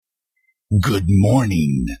Good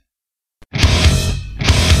morning.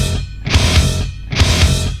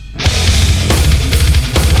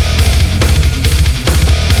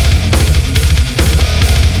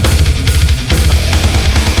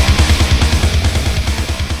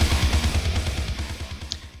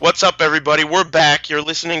 What's up, everybody? We're back. You're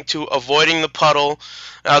listening to Avoiding the Puddle.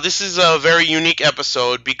 Now, this is a very unique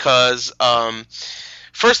episode because,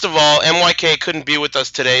 first of all, MYK couldn't be with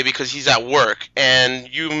us today because he's at work.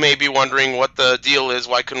 And you may be wondering what the deal is.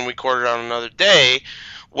 Why couldn't we record it on another day?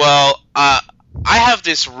 Well, I have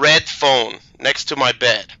this red phone next to my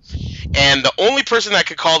bed. And the only person that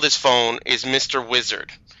could call this phone is Mr.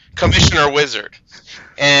 Wizard, Commissioner Wizard.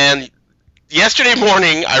 And yesterday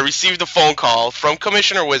morning, I received a phone call from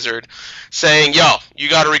Commissioner Wizard saying, yo, you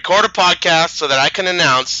got to record a podcast so that I can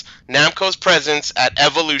announce Namco's presence at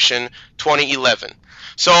Evolution 2011.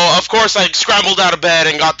 So, of course, I scrambled out of bed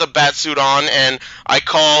and got the bat suit on, and I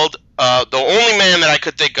called the only man that I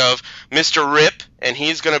could think of, Mr. Rip, and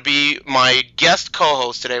he's going to be my guest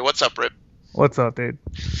co-host today. What's up, Rip? What's up, dude?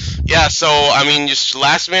 Yeah, so, I mean, just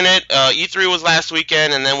last minute, E3 was last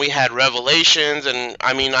weekend, and then we had Revelations, and,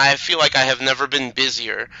 I mean, I feel like I have never been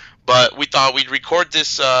busier, but we thought we'd record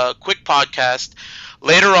this quick podcast.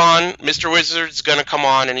 Later on, Mr. Wizard's going to come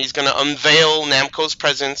on, and he's going to unveil Namco's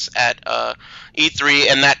presence at E3,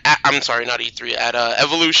 and I'm sorry, not E3, at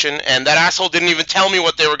Evolution, and that asshole didn't even tell me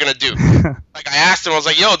what they were going to do. Like, I asked him, I was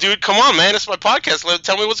like, yo, dude, come on, man, it's my podcast,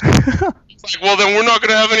 tell me what's going on. Like, well, then we're not going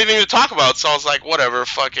to have anything to talk about. So I was like, whatever,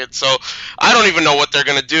 fuck it. So I don't even know what they're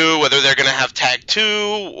going to do, whether they're going to have Tag 2,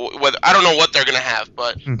 I don't know what they're going to have,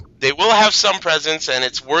 but they will have some presence, and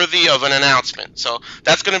it's worthy of an announcement. So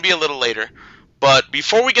that's going to be a little later. But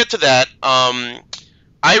before we get to that,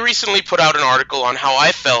 I recently put out an article on how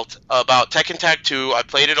I felt about Tekken Tag 2. I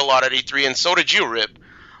played it a lot at E3, and so did you, Rip.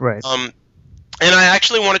 Right. And I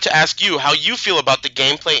actually wanted to ask you how you feel about the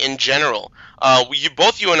gameplay in general.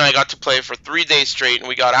 Both you and I got to play for 3 days straight, and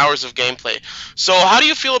we got hours of gameplay. So how do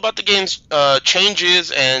you feel about the game's changes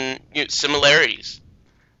and similarities?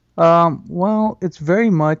 Well, it's very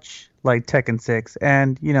much like Tekken 6,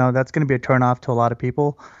 and, that's going to be a turnoff to a lot of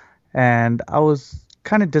people. And I was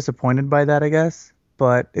kind of disappointed by that, I guess.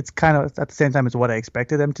 But it's kind of, at the same time, it's what I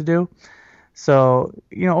expected them to do. So,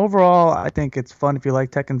 overall, I think it's fun if you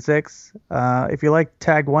like Tekken 6. If you like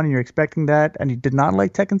Tag 1 and you're expecting that, and you did not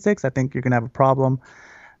like Tekken 6, I think you're going to have a problem.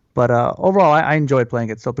 But overall, I enjoyed playing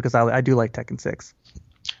it because I do like Tekken 6.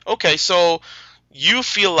 Okay, so you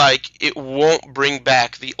feel like it won't bring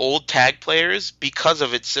back the old Tag players because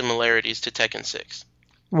of its similarities to Tekken 6?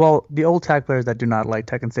 Well, the old Tag players that do not like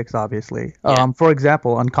Tekken 6, obviously. Yeah. For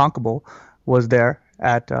example, Unconquerable was there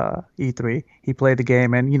at E3. He played the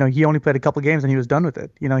game, and he only played a couple games and he was done with it.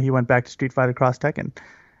 He went back to Street Fighter Cross Tekken.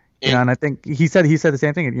 And I think he said the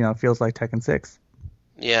same thing. It feels like Tekken 6.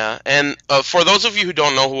 Yeah, and for those of you who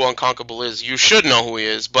don't know who Unconquerable is, you should know who he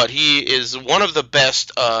is. But he is one of the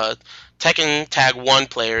best Tekken Tag 1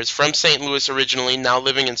 players from St. Louis originally, now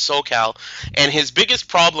living in SoCal. And his biggest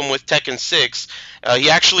problem with Tekken 6,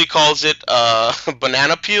 he actually calls it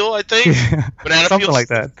banana peel, I think. Banana Something peel, like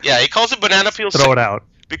that. Yeah, he calls it banana peel. Throw it out.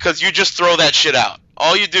 Because you just throw that shit out.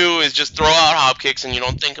 All you do is just throw out hop kicks and you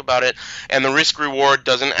don't think about it, and the risk-reward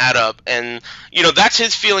doesn't add up. And, that's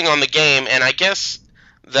his feeling on the game, and I guess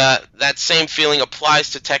that same feeling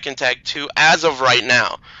applies to Tekken Tag 2 as of right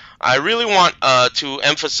now. I really want to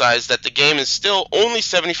emphasize that the game is still only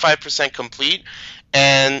 75% complete,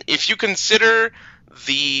 and if you consider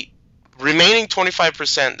the remaining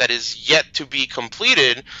 25% that is yet to be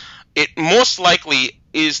completed, it most likely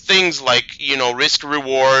is things like,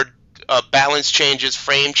 risk-reward, balance changes,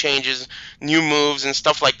 frame changes, new moves, and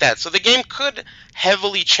stuff like that. So the game could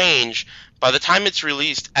heavily change by the time it's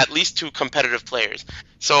released, at least to competitive players.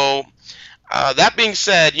 So that being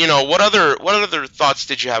said, what other thoughts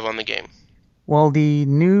did you have on the game? Well, the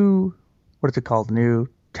new, new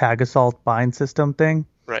Tag Assault bind system thing.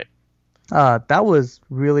 Right. That was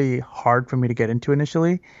really hard for me to get into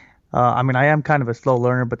initially. I am kind of a slow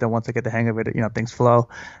learner, but then once I get the hang of it, things flow.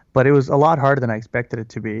 But it was a lot harder than I expected it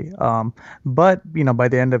to be. But by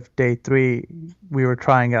the end of day 3, we were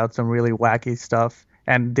trying out some really wacky stuff,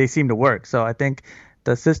 and they seem to work. So I think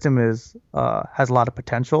the system has a lot of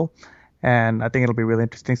potential, and I think it'll be really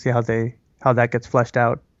interesting to see how that gets fleshed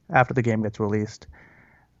out after the game gets released.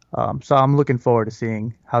 So I'm looking forward to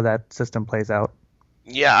seeing how that system plays out.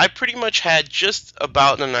 Yeah, I pretty much had just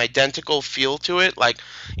about an identical feel to it. Like,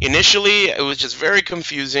 initially, it was just very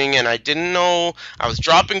confusing, and I didn't know. I was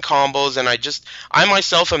dropping combos, and I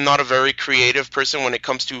myself am not a very creative person when it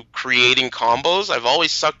comes to creating combos. I've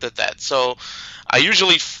always sucked at that. So I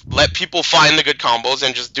usually let people find the good combos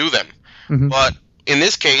and just do them. Hmm. But in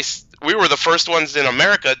this case, we were the first ones in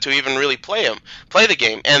America to even really play the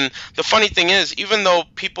game. And the funny thing is, even though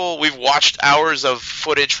we've watched hours of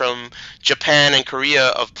footage from Japan and Korea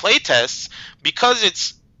of playtests,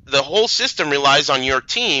 because the whole system relies on your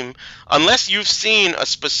team, unless you've seen a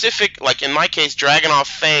specific, like in my case, Dragunov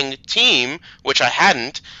Fang team, which I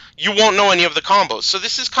hadn't, you won't know any of the combos. So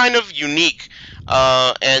this is kind of unique,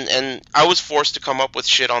 and I was forced to come up with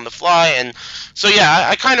shit on the fly. And so yeah,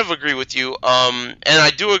 I kind of agree with you. And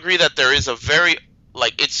I do agree that there is a very,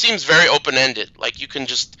 like, it seems very open-ended. Like, you can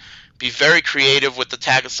just be very creative with the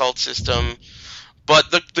tag assault system.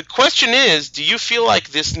 But the question is, do you feel like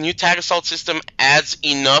this new tag assault system adds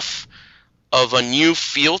enough of a new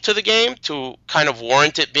feel to the game to kind of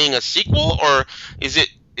warrant it being a sequel, or is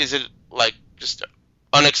it like just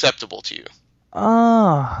unacceptable to you?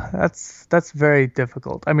 That's very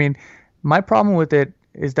difficult. I mean, my problem with it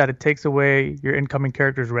is that it takes away your incoming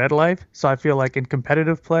character's red life. So I feel like in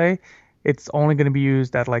competitive play, it's only going to be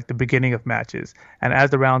used at like the beginning of matches. And as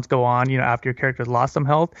the rounds go on, after your character's lost some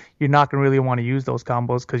health, you're not going to really want to use those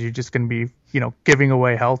combos because you're just going to be, giving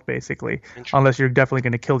away health basically, unless you're definitely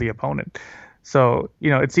going to kill the opponent. So,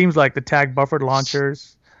 it seems like the tag buffered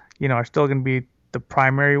launchers, are still going to be the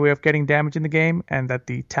primary way of getting damage in the game, and that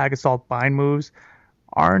the tag assault bind moves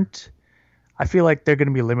aren't. I feel like they're going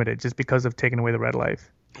to be limited just because of taking away the red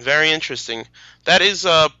life. Very interesting. That is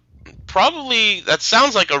probably, that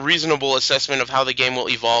sounds like a reasonable assessment of how the game will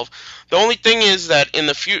evolve. The only thing is that in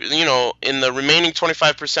the in the remaining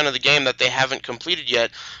 25% of the game that they haven't completed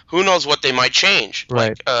yet, who knows what they might change. Right.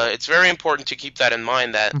 Like, it's very important to keep that in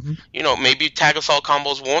mind that, maybe tag assault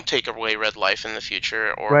combos won't take away red life in the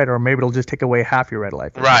future. Or maybe it'll just take away half your red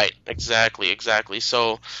life. Right, exactly.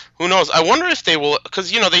 So, who knows? I wonder if they will,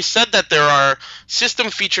 because, they said that there are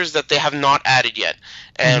system features that they have not added yet.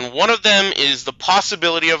 And one of them is the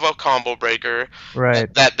possibility of a combo breaker,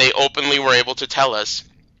 right, that they openly were able to tell us.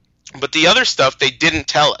 But the other stuff they didn't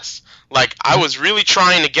tell us. Like, I was really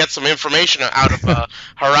trying to get some information out of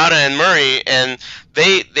Harada and Murray, and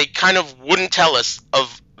they kind of wouldn't tell us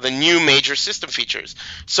of the new major system features.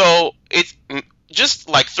 So it's just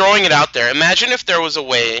like throwing it out there. Imagine if there was a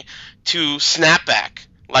way to snap back,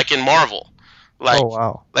 like in Marvel. Like, oh,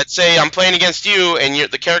 wow. Let's say I'm playing against you,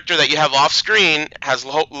 and the character that you have off screen has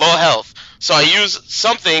low health. So I use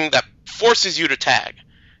something that forces you to tag.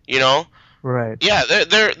 Right. Yeah,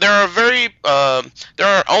 there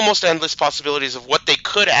are almost endless possibilities of what they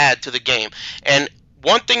could add to the game. And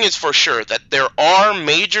one thing is for sure, that there are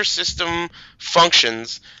major system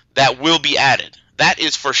functions that will be added. That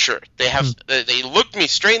is for sure. They looked me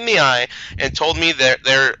straight in the eye and told me that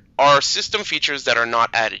there are system features that are not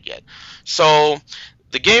added yet. So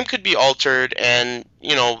the game could be altered, and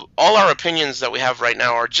all our opinions that we have right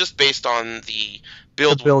now are just based on the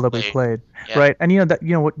build that we played. Yeah. Right. And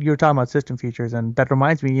what you're talking about system features, and that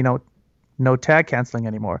reminds me, no tag canceling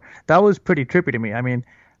anymore. That was pretty trippy to me. I mean,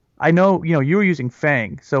 I know, you were using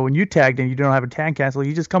Fang, so when you tagged and you don't have a tag cancel,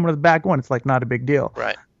 you just come to the back one. It's like not a big deal.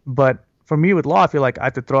 Right. But for me with Law, I feel like I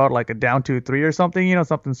have to throw out like a down 2-3 or something,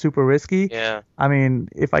 something super risky. Yeah. I mean,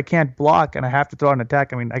 if I can't block and I have to throw out an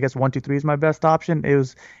attack, I mean, I guess 1-2-3 is my best option. It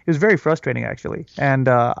was very frustrating actually, and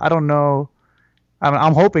I don't know.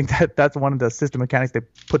 I'm hoping that that's one of the system mechanics they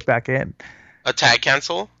put back in. A tag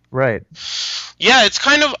cancel? Right. Yeah, it's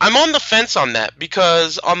kind of, I'm on the fence on that,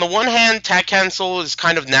 because on the one hand, tag cancel is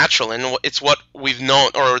kind of natural, and it's what we've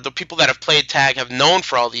known, or the people that have played tag have known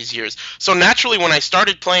for all these years. So naturally, when I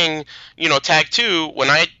started playing, tag 2, when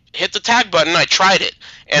I hit the tag button, I tried it,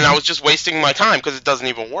 and I was just wasting my time because it doesn't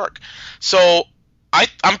even work. So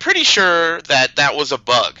I'm pretty sure that was a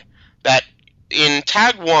bug. That in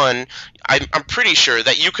tag 1, I'm pretty sure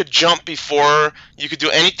that you could jump before you could do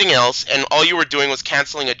anything else, and all you were doing was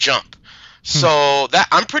canceling a jump. So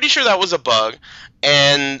I'm pretty sure that was a bug,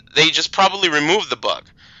 and they just probably removed the bug,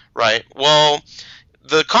 right? Well,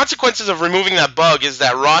 the consequences of removing that bug is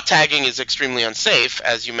that raw tagging is extremely unsafe,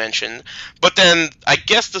 as you mentioned. But then I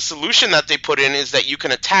guess the solution that they put in is that you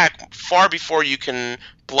can attack far before you can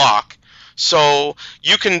block. So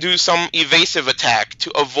you can do some evasive attack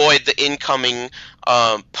to avoid the incoming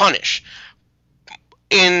punish.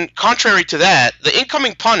 In contrary to that, the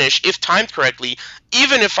incoming punish, if timed correctly,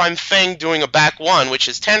 even if I'm Feng doing a back 1, which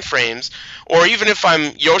is 10 frames, or even if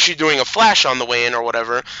I'm Yoshi doing a flash on the way in or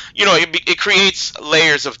whatever, it creates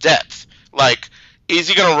layers of depth. Like, is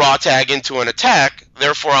he going to raw tag into an attack,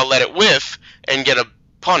 therefore I'll let it whiff and get a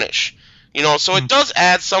punish? So it does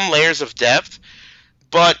add some layers of depth.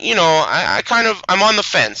 But, I'm on the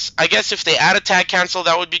fence. I guess if they add a tag cancel,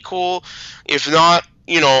 that would be cool. If not,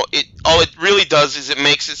 it all it really does is it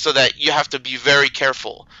makes it so that you have to be very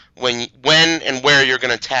careful when and where you're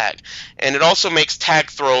going to tag, and it also makes tag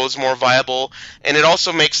throws more viable, and it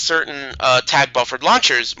also makes certain tag buffered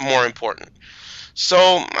launchers more important. So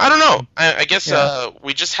I don't know. I guess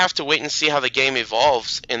we just have to wait and see how the game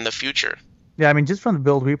evolves in the future. Yeah, I mean, just from the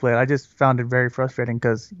build we played, I just found it very frustrating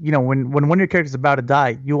because, when one of your characters is about to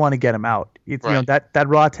die, you want to get him out. It's, Right. that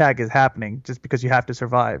raw tag is happening just because you have to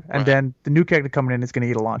survive. And Right. then the new character coming in is going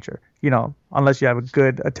to eat a launcher, unless you have a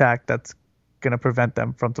good attack that's going to prevent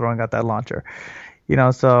them from throwing out that launcher.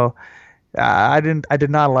 So I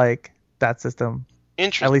did not like that system, at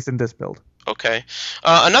Interesting. least in this build. Okay.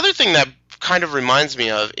 Another thing that kind of reminds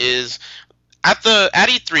me of is at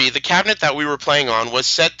E3, the cabinet that we were playing on was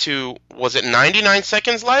set to, was it 99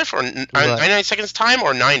 seconds life or 99 seconds time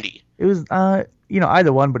or 90? It was,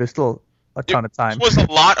 either one, but it's still a ton of time. It was a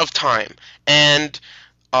lot of time, and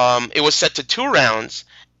it was set to 2 rounds,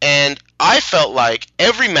 and I felt like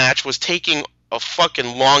every match was taking a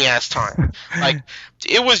fucking long ass time. Like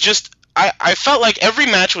it was just, I felt like every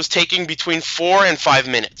match was taking between 4 and 5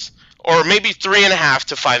 minutes, or maybe 3.5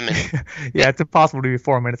 to 5 minutes. Yeah, it's impossible to be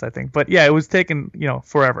 4 minutes, I think. But yeah, it was taking,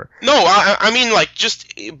 forever. No, I mean like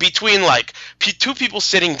just between like two people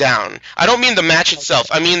sitting down. I don't mean the match itself.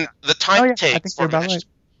 I mean the time it I takes think you're about right.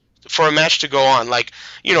 for a match to go on. Like,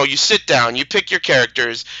 you sit down, you pick your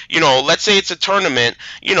characters, let's say it's a tournament,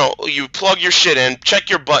 you plug your shit in, check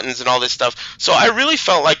your buttons and all this stuff. So I really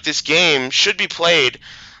felt like this game should be played,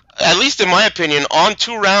 at least in my opinion, on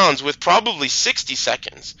 2 rounds with probably 60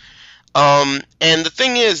 seconds. And the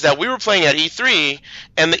thing is that we were playing at E3,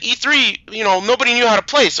 and the E3, nobody knew how to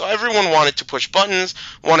play, so everyone wanted to push buttons,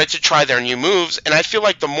 wanted to try their new moves, and I feel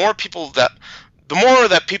like the more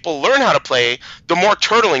that people learn how to play, the more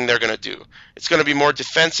turtling they're going to do. It's going to be more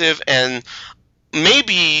defensive, and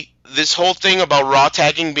maybe this whole thing about raw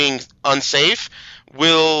tagging being unsafe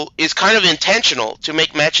is kind of intentional to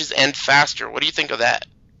make matches end faster. What do you think of that?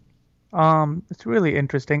 It's really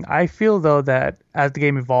interesting. I feel though that as the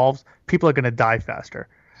game evolves, people are going to die faster.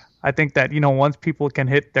 I think that, once people can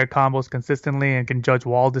hit their combos consistently and can judge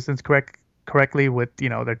wall distance correctly with,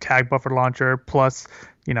 their tag buffer launcher plus,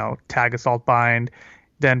 tag assault bind,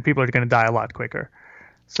 then people are going to die a lot quicker.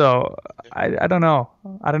 So I don't know.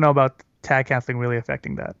 I don't know about tag canceling really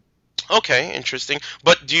affecting that. Okay, interesting.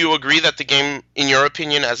 But do you agree that the game, in your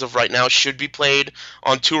opinion, as of right now, should be played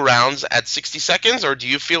on 2 rounds at 60 seconds, or do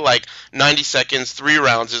you feel like 90 seconds, 3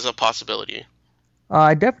 rounds is a possibility?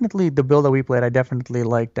 The build that we played, I definitely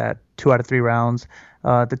liked that 2 out of 3 rounds.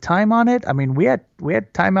 The time on it, I mean, we had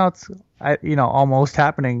timeouts, almost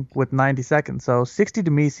happening with 90 seconds. So 60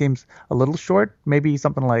 to me seems a little short. Maybe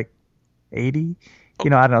something like 80.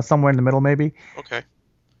 Okay. I don't know, somewhere in the middle maybe. Okay.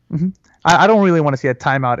 Mm-hmm. I don't really want to see a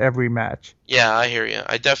timeout every match. Yeah, I hear you.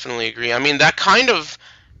 I definitely agree. I mean, that kind of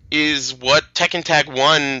is what Tekken Tag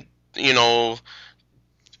 1,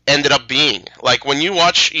 ended up being. Like, when you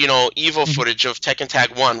watch, Evo footage of Tekken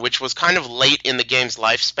Tag 1, which was kind of late in the game's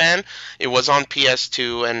lifespan, it was on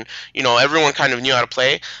PS2, and, everyone kind of knew how to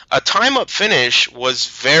play, a time-up finish was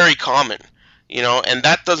very common, and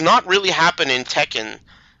that does not really happen in Tekken.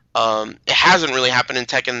 It hasn't really happened in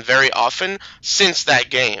Tekken very often since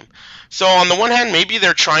that game. So on the one hand, maybe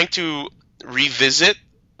they're trying to revisit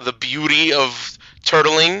the beauty of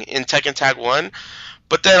turtling in Tekken Tag 1,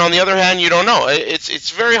 but then on the other hand, you don't know. It's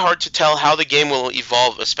very hard to tell how the game will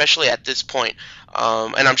evolve, especially at this point.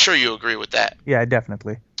 And I'm sure you agree with that. Yeah,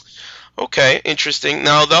 definitely. Okay, interesting.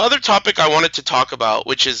 Now, the other topic I wanted to talk about,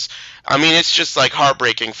 which is, it's just like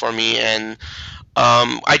heartbreaking for me, and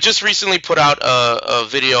I just recently put out a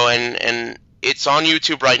video, and it's on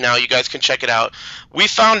YouTube right now. You guys can check it out. We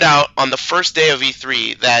found out on the first day of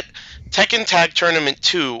E3 that Tekken Tag Tournament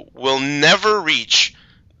 2 will never reach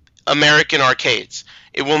American arcades.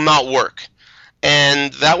 It will not work.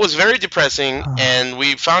 And that was very depressing, and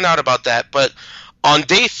we found out about that. But on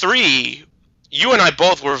day 3, you and I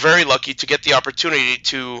both were very lucky to get the opportunity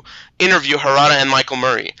to interview Harada and Michael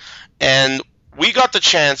Murray. And we got the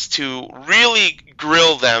chance to really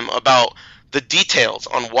grill them about the details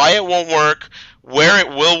on why it won't work, where it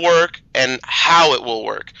will work, and how it will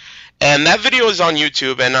work. And that video is on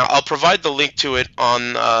YouTube, and I'll provide the link to it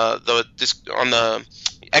on the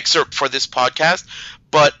excerpt for this podcast.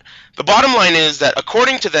 But the bottom line is that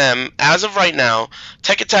according to them, as of right now,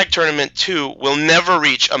 Tekken Tag Tournament 2 will never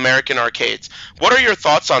reach American arcades. What are your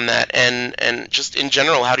thoughts on that? And just in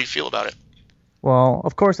general, how do you feel about it? Well,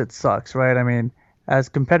 of course it sucks, right? I mean, as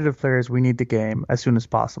competitive players, we need the game as soon as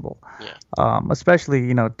possible. Yeah.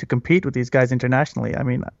 Especially, to compete with these guys internationally. I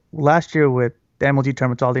mean, last year with the MLG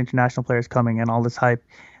tournament, all the international players coming and all this hype,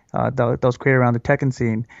 those created around the Tekken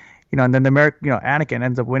scene. And then Anakin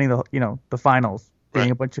ends up winning the finals, being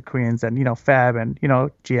Right. a bunch of Koreans and Fab and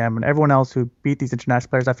GM and everyone else who beat these international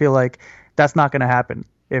players. I feel like that's not going to happen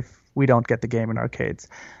if we don't get the game in arcades.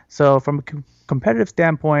 So from a competitive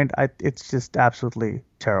standpoint, it's just absolutely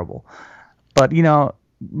terrible. But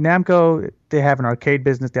Namco, they have an arcade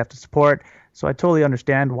business they have to support, so I totally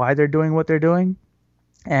understand why they're doing what they're doing,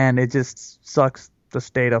 and it just sucks the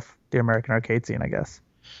state of the American arcade scene, I guess.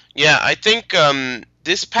 Yeah, I think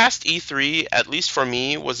this past E3, at least for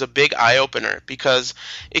me, was a big eye opener because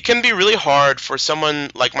it can be really hard for someone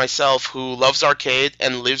like myself who loves arcade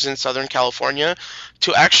and lives in Southern California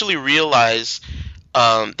to actually realize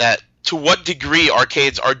that to what degree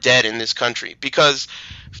arcades are dead in this country. Because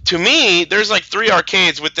to me, there's like 3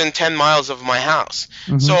 arcades within 10 miles of my house.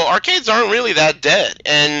 So Hmm. arcades aren't really that dead.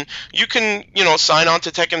 And you can, sign on to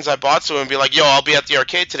Tekken Zaibatsu and be like, yo, I'll be at the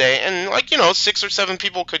arcade today. And like, 6 or 7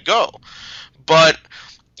 people could go. But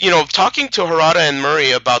talking to Harada and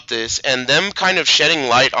Murray about this and them kind of shedding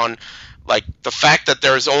light on like the fact that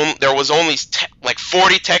there was only like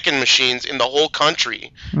 40 Tekken machines in the whole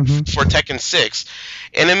country Hmm. for Tekken 6,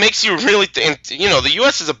 and it makes you really think. The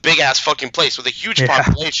U.S. is a big ass fucking place with a huge Yeah.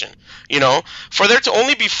 population. For there to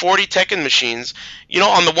only be 40 Tekken machines,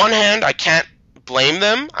 on the one hand, I can't blame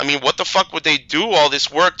them. I mean, what the fuck would they do all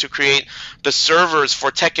this work to create the servers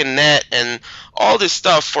for Tekken Net and all this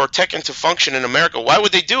stuff for Tekken to function in America? Why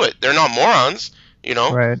would they do it? They're not morons, you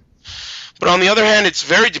know? Right. But on the other hand, it's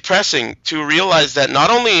very depressing to realize that not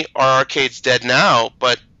only are arcades dead now,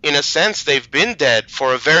 but in a sense they've been dead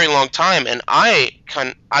for a very long time, and I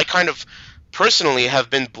kind of personally have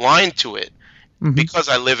been blind to it Hmm. because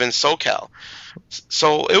I live in SoCal.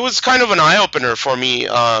 So it was kind of an eye opener for me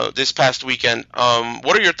this past weekend.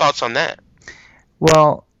 What are your thoughts on that?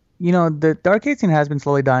 Well, the arcade scene has been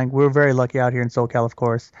slowly dying. We're very lucky out here in SoCal, of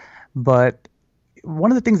course. But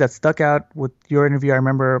one of the things that stuck out with your interview, I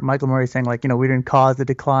remember Michael Murray saying, like, we didn't cause the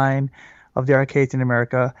decline of the arcades in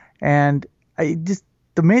America. And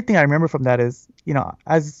the main thing I remember from that is,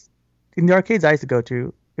 as in the arcades I used to go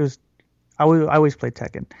to, I always played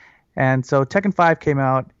Tekken. And so Tekken 5 came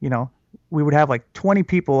out, we would have like 20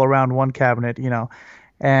 people around one cabinet,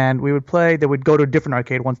 and we would play. They would go to a different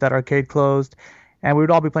arcade once that arcade closed, and we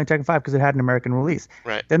would all be playing Tekken 5 because it had an American release.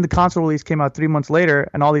 Right. Then the console release came out 3 months later,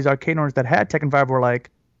 and all these arcade owners that had Tekken 5 were like,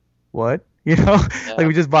 "What?" Yeah. Like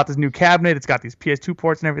we just bought this new cabinet. It's got these PS2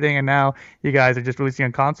 ports and everything, and now you guys are just releasing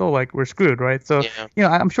on console. Like we're screwed, right? So Yeah.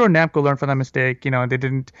 I'm sure Namco learned from that mistake. And they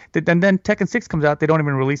didn't. And then Tekken 6 comes out, they don't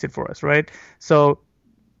even release it for us, right? So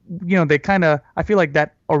they kind of, I feel like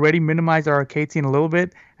that already minimized our arcade scene a little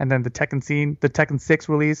bit, and then the Tekken 6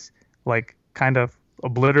 release, like kind of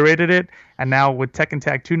obliterated it. And now with Tekken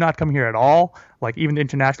Tag 2 not coming here at all, like even the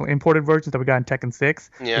international imported versions that we got in Tekken 6,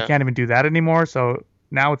 they Yeah. can't even do that anymore. So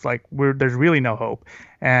now it's like there's really no hope.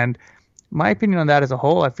 And my opinion on that as a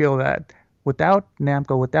whole, I feel that without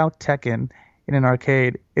Namco, without Tekken in an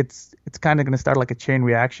arcade, it's kind of going to start like a chain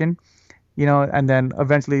reaction, and then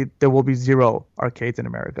eventually there will be zero arcades in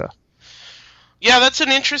America. Yeah, that's an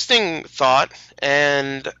interesting thought,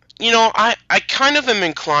 and I kind of am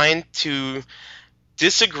inclined to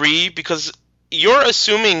disagree because you're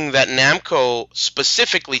assuming that Namco,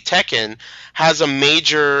 specifically Tekken, has a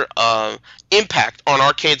major impact on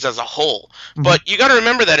arcades as a whole. Mhm. But you got to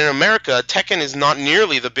remember that in America, Tekken is not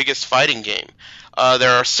nearly the biggest fighting game.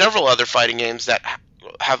 There are several other fighting games that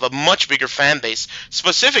have a much bigger fan base,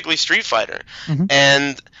 specifically Street Fighter. Mhm.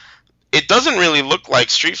 And it doesn't really look like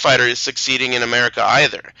Street Fighter is succeeding in America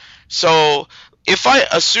either. So if I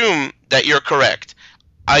assume that you're correct,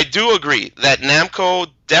 I do agree that Namco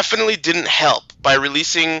definitely didn't help by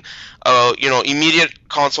releasing a immediate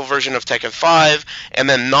console version of Tekken 5 and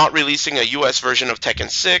then not releasing a US version of Tekken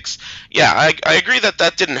 6. Yeah, I agree that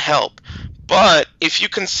that didn't help. But if you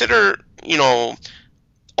consider,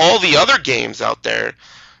 all the other games out there,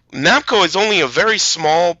 Namco is only a very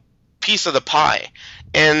small piece of the pie.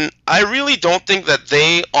 And I really don't think that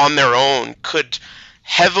they, on their own, could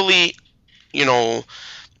heavily,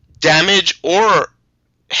 damage or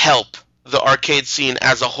help the arcade scene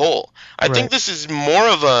as a whole. I think Right. this is more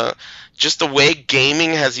of just the way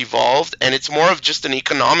gaming has evolved, and it's more of just an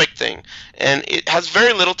economic thing. And it has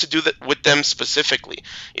very little to do with them specifically.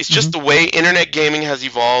 It's just Mhm. the way internet gaming has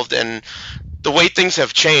evolved and the way things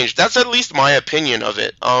have changed. That's at least my opinion of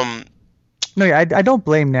it. No, yeah, I don't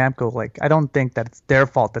blame Namco. Like, I don't think that it's their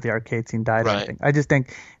fault that the arcade scene died or Right. anything. I just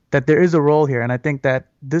think that there is a role here, and I think that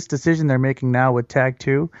this decision they're making now with Tag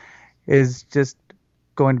 2 is just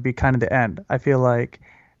going to be kind of the end. I feel like,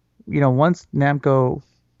 once Namco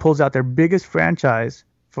pulls out their biggest franchise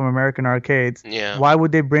from American arcades. Yeah. Why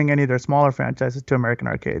would they bring any of their smaller franchises to American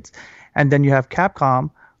arcades? And then you have Capcom,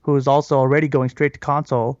 who is also already going straight to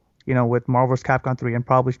console, with Marvel vs. Capcom 3 and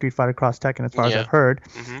probably Street Fighter Cross Tekken, as far as I've heard.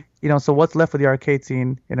 Mm-hmm. So what's left for the arcade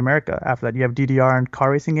scene in America after that? You have DDR and car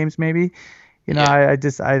racing games, maybe. I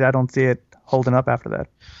don't see it holding up after that.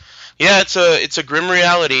 Yeah, it's a grim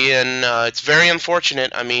reality, and it's very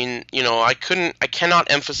unfortunate. I mean, I cannot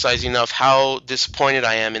emphasize enough how disappointed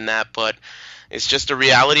I am in that, but it's just a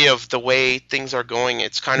reality of the way things are going.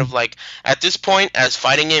 It's kind of like, at this point, as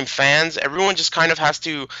fighting game fans, everyone just kind of has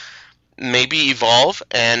to maybe evolve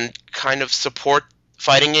and kind of support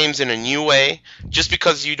fighting games in a new way, just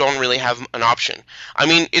because you don't really have an option. I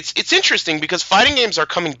mean, it's interesting because fighting games are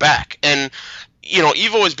coming back, and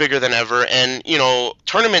Evo is bigger than ever, and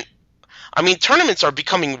tournaments are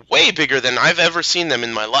becoming way bigger than I've ever seen them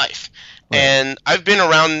in my life. Right. And I've been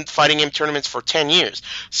around fighting game tournaments for 10 years.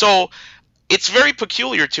 So it's very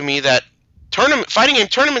peculiar to me that fighting game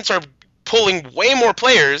tournaments are pulling way more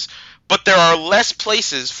players, but there are less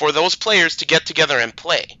places for those players to get together and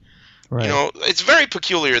play. Right. It's very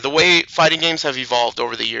peculiar the way fighting games have evolved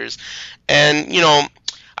over the years. And,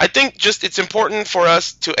 I think just it's important for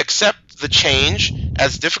us to accept the change,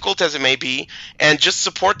 as difficult as it may be, and just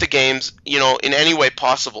support the games, in any way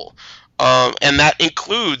possible. And that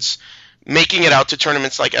includes making it out to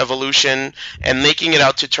tournaments like Evolution, and making it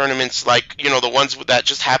out to tournaments like, the ones that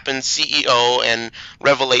just happened, CEO and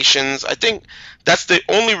Revelations. I think that's the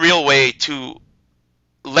only real way to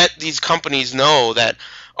let these companies know that,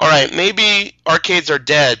 all right, maybe arcades are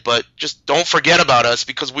dead, but just don't forget about us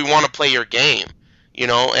because we want to play your game.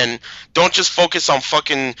 And don't just focus on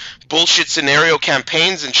fucking bullshit scenario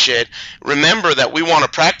campaigns and shit. Remember that we want a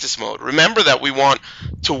practice mode. Remember that we want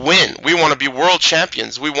to win. We want to be world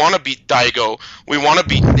champions. We want to beat Daigo. We want to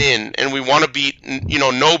beat Nin, and we want to beat,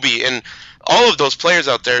 Nobi, and all of those players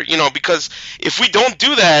out there, because if we don't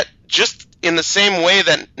do that, just in the same way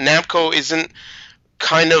that Namco isn't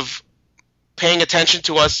kind of paying attention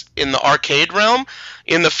to us in the arcade realm,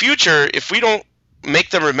 in the future, if we don't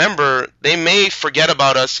make them remember, they may forget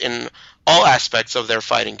about us in all aspects of their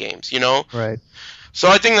fighting games, Right. So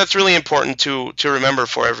I think that's really important to remember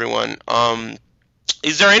for everyone.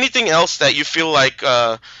 Is there anything else that you feel like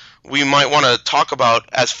we might want to talk about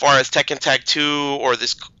as far as Tekken Tag 2 or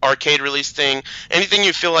this arcade release thing? Anything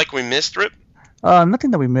you feel like we missed, Rip?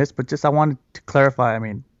 Nothing that we missed, but just I wanted to clarify. I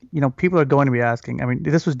mean, people are going to be asking. I mean,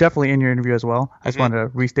 this was definitely in your interview as well. I just wanted to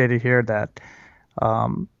restate it here that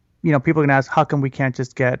people can ask, how come we can't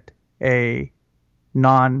just get a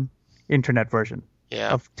non-internet version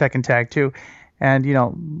of Tekken Tag 2? And,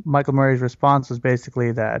 Michael Murray's response was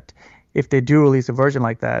basically that if they do release a version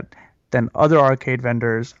like that, then other arcade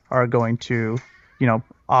vendors are going to,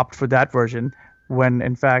 opt for that version, when,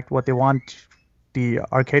 in fact, what they want the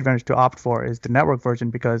arcade vendors to opt for is the network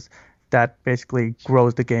version, because that basically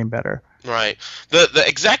grows the game better. Right. The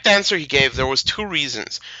exact answer he gave, there was two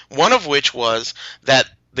reasons. One of which was that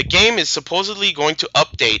the game is supposedly going to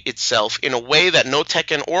update itself in a way that no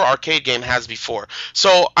Tekken or arcade game has before.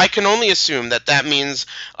 So I can only assume that means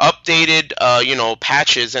updated,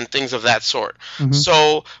 patches and things of that sort. Mm-hmm.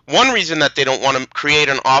 So one reason that they don't want to create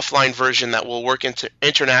an offline version that will work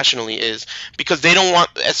internationally is because they don't want,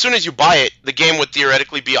 as soon as you buy it, the game would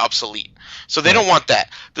theoretically be obsolete. So they don't want that.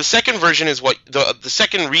 The second version is the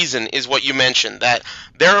second reason is what you mentioned, that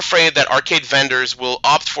they're afraid that arcade vendors will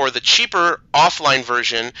opt for the cheaper offline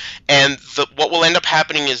version, and what will end up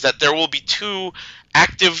happening is that there will be two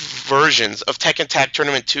active versions of Tekken Tag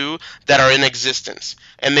Tournament 2 that are in existence,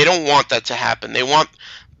 and they don't want that to happen. They want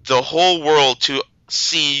the whole world to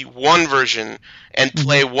see one version and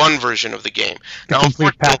play one version of the game. The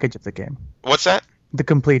complete package of the game. What's that? The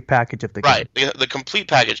complete package of the game. Right, the complete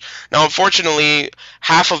package. Now, unfortunately,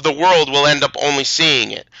 half of the world will end up only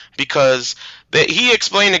seeing it because he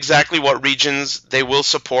explained exactly what regions they will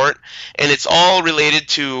support, and it's all related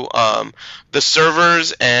to the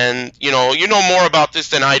servers. And you know more about this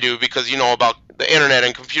than I do because you know about the internet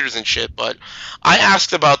and computers and shit. But I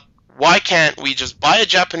asked about why can't we just buy a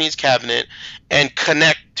Japanese cabinet and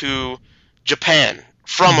connect to Japan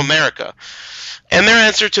from America? And their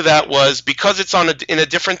answer to that was because it's in a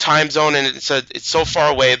different time zone and it's so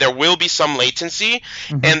far away, there will be some latency,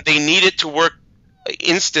 and they need it to work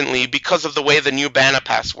instantly because of the way the new Banner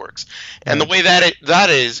Pass works. And the way that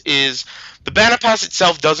is the Banner Pass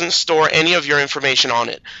itself doesn't store any of your information on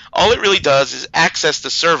it. All it really does is access the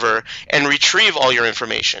server and retrieve all your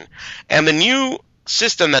information. And the new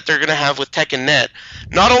system that they're going to have with Tekken Net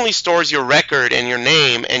not only stores your record and your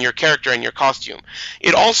name and your character and your costume,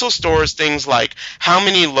 it also stores things like how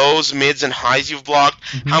many lows, mids, and highs you've blocked,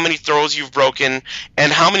 how many throws you've broken,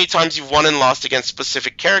 and how many times you've won and lost against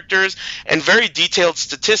specific characters, and very detailed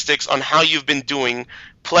statistics on how you've been doing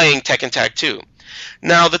playing Tekken Tag 2.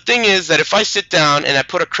 Now, the thing is that if I sit down and I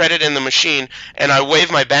put a credit in the machine and I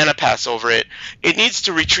wave my Banapass over it, it needs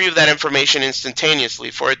to retrieve that information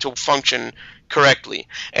instantaneously for it to function correctly.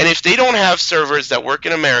 And if they don't have servers that work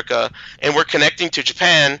in America and we're connecting to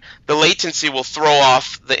Japan, the latency will throw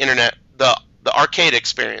off the internet, the arcade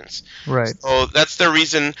experience. Right. So that's the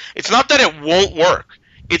reason. It's not that it won't work.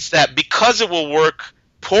 It's that because it will work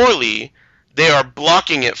poorly, they are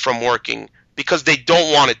blocking it from working because they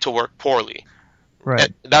don't want it to work poorly.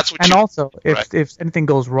 Right. That's what. And you, also, if right. if anything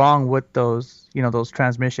goes wrong with those, those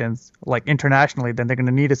transmissions, like internationally, then they're going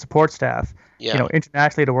to need a support staff. Yeah.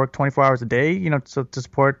 Internationally to work 24 hours a day, so to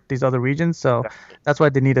support these other regions. So that's why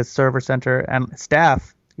they need a server center and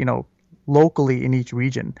staff, locally in each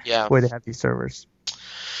region where they have these servers.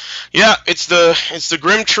 Yeah, it's the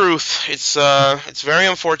grim truth. It's very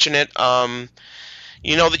unfortunate.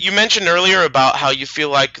 That you mentioned earlier about how you feel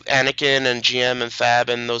like Anakin and GM and Fab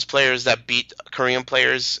and those players that beat Korean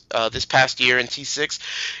players this past year in T6.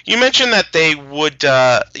 You mentioned that they would.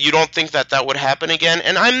 You don't think that would happen again,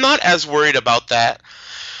 and I'm not as worried about that.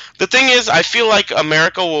 The thing is, I feel like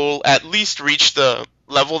America will at least reach the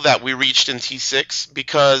level that we reached in T6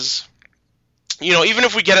 because. Even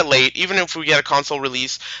if we get it late, even if we get a console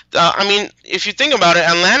release, if you think about it,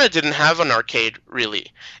 Atlanta didn't have an arcade, really.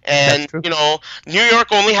 And, New York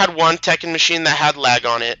only had one Tekken machine that had lag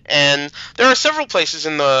on it. And there are several places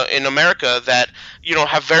in America that,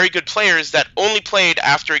 have very good players that only played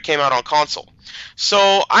after it came out on console.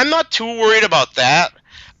 So I'm not too worried about that.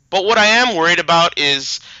 But what I am worried about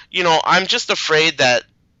is, I'm just afraid that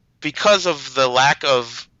because of the lack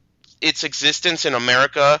of its existence in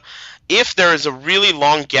America, if there is a really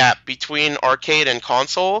long gap between arcade and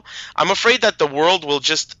console, I'm afraid that the world will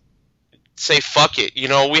just say fuck it.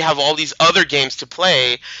 We have all these other games to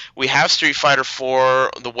play. We have Street Fighter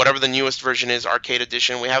 4, whatever the newest version is, arcade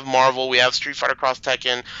edition. We have Marvel. We have Street Fighter Cross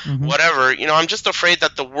Tekken, whatever. I'm just afraid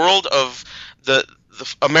that the world of the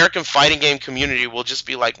American fighting game community will just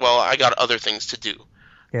be like, well, I got other things to do.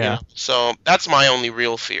 Yeah. So that's my only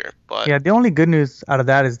real fear. But yeah, the only good news out of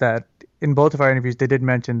that is that in both of our interviews, they did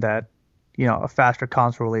mention that a faster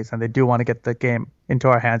console release, and they do want to get the game into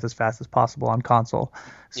our hands as fast as possible on console.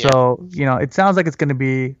 So, it sounds like it's going to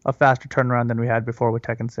be a faster turnaround than we had before with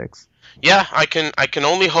Tekken 6. Yeah, I can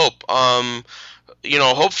only hope.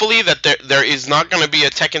 Hopefully that there is not going to be a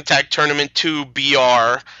Tekken Tag Tournament 2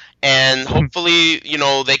 BR, and hopefully,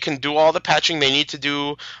 they can do all the patching they need to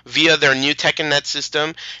do via their new Tekken Net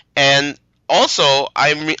system. And also,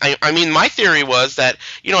 my theory was that,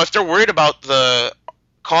 if they're worried about the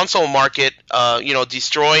console market,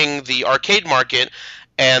 destroying the arcade market,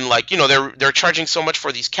 and they're charging so much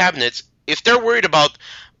for these cabinets. If they're worried about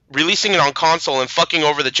releasing it on console and fucking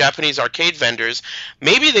over the Japanese arcade vendors,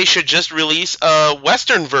 maybe they should just release a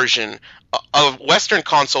Western version, a Western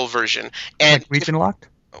console version, and like region locked.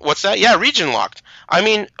 What's that? Yeah, region locked.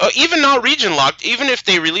 Even not region locked, even if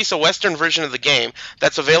they release a Western version of the game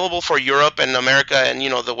that's available for Europe and America and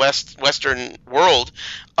the Western world,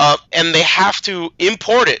 and they have to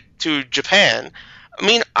import it to Japan,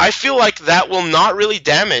 I feel like that will not really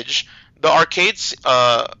damage the arcades,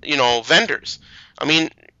 vendors.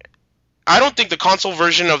 I don't think the console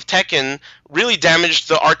version of Tekken really damaged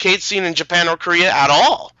the arcade scene in Japan or Korea at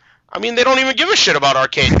all. They don't even give a shit about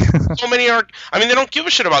arcade. They don't give a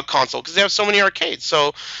shit about console because they have so many arcades.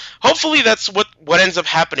 So hopefully that's what ends up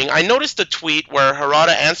happening. I noticed a tweet where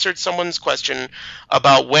Harada answered someone's question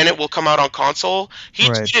about when it will come out on console. He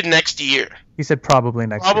tweeted next year. He said probably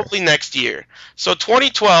next year. So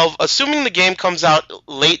 2012, assuming the game comes out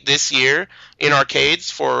late this year in arcades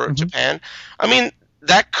for Japan,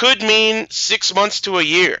 that could mean 6 months to a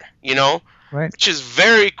year, Right. Which is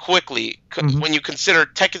very quickly when you consider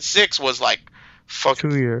Tekken 6 was like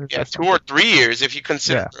 2 years. Yeah, 2 or 3 years if you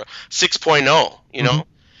consider 6.0,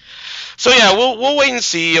 So yeah, we'll wait and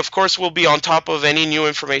see. Of course, we'll be on top of any new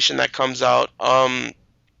information that comes out.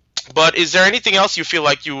 But is there anything else you feel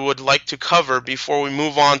like you would like to cover before we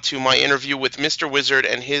move on to my interview with Mr. Wizard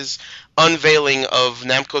and his unveiling of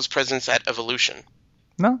Namco's presence at Evolution?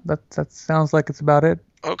 No, that sounds like it's about it.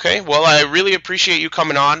 Okay, well, I really appreciate you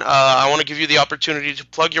coming on. I want to give you the opportunity to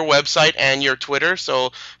plug your website and your Twitter,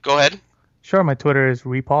 so go ahead. Sure, my Twitter is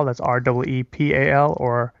Repal, that's REEPAL,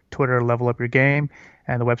 or Twitter Level Up Your Game.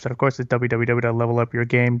 And the website, of course, is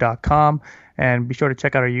www.levelupyourgame.com. And be sure to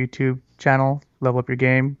check out our YouTube channel, Level Up Your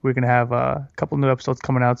Game. We're going to have a couple new episodes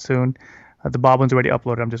coming out soon. The Bob one's already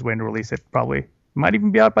uploaded. I'm just waiting to release it. Probably might even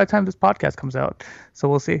be out by the time this podcast comes out. So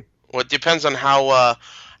we'll see. Well, it depends on how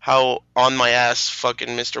on my ass fucking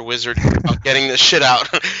Mr. Wizard about getting this shit out.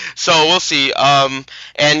 So we'll see.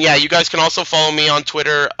 And yeah, you guys can also follow me on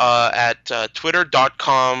Twitter at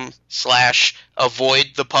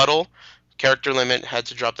twitter.com/avoidthepuddle. Character limit, had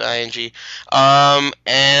to drop the ing.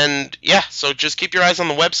 And yeah, so just keep your eyes on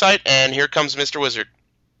the website, and here comes Mr. Wizard.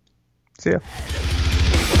 See ya.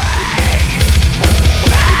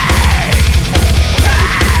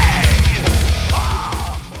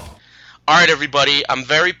 All right, everybody, I'm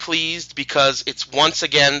very pleased because it's once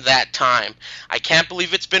again that time. I can't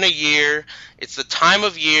believe it's been a year. It's the time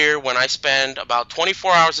of year when I spend about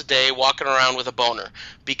 24 hours a day walking around with a boner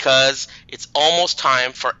because it's almost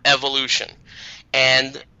time for Evolution.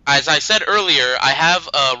 And as I said earlier, I have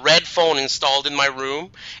a red phone installed in my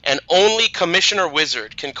room, and only Commissioner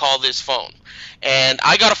Wizard can call this phone. And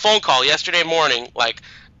I got a phone call yesterday morning, like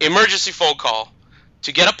emergency phone call,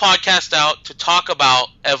 to get a podcast out to talk about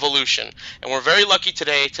Evolution. And we're very lucky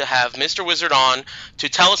today to have Mr. Wizard on to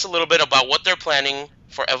tell us a little bit about what they're planning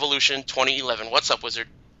for Evolution 2011. What's up, Wizard?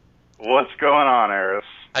 What's going on, Eris?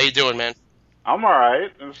 How you doing, man? I'm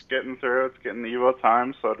alright. Just getting through. It's getting Evo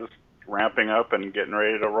time, so just ramping up and getting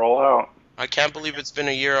ready to roll out. I can't believe it's been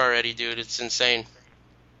a year already, dude. It's insane.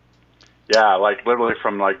 Yeah, like literally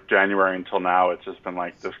from like January until now, it's just been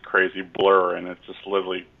like this crazy blur, and it's just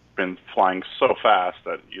literally been flying so fast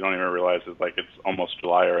that you don't even realize it's almost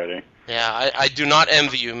July already. Yeah, I do not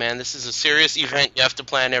envy you, man. This is a serious event you have to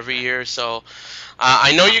plan every year, so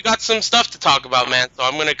I know you got some stuff to talk about, man, so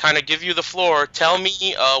I'm going to kind of give you the floor. Tell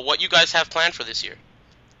me what you guys have planned for this year.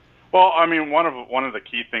 Well, I mean, one of the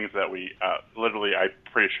key things that we literally, I'm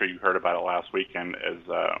pretty sure you heard about it last weekend, is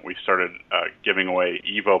we started giving away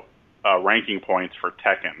Evo ranking points for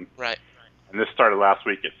Tekken. Right. And this started last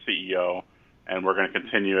week at CEO. And we're going to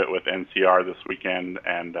continue it with NCR this weekend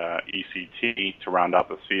and ECT to round out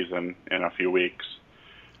the season in a few weeks.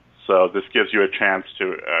 So this gives you a chance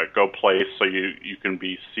to go place so you can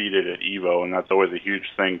be seated at EVO, and that's always a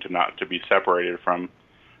huge thing to be separated from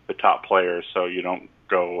the top players so you don't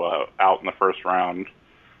go out in the first round.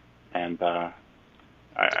 And I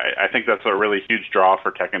think that's a really huge draw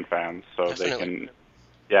for Tekken fans. So Definitely.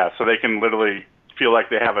 they can literally feel like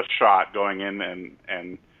they have a shot going in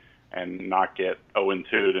and not get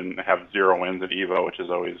 0-2'd and have 0 wins at EVO, which is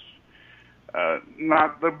always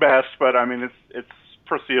not the best, but I mean it's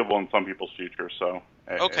foreseeable in some people's future. So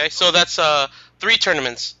okay, so that's 3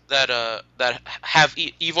 tournaments that have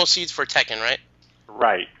EVO seeds for Tekken, right?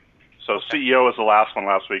 Right. So okay. CEO was the last one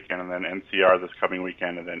last weekend, and then NCR this coming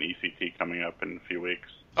weekend, and then ECT coming up in a few weeks.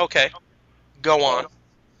 Okay, go on.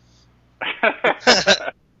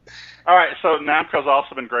 All right, so Namco's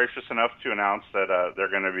also been gracious enough to announce that they're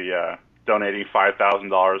going to be donating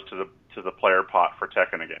 $5,000 to the player pot for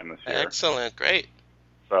Tekken again this year. Excellent, great.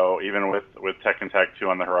 So even with Tekken Tag 2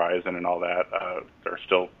 on the horizon and all that, they're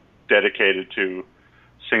still dedicated to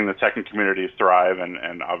seeing the Tekken community thrive,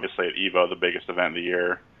 and obviously at EVO, the biggest event of the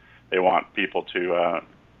year, they want people to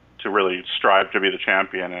really strive to be the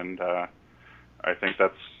champion, and I think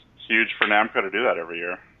that's huge for Namco to do that every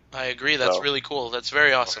year. I agree, that's really cool. That's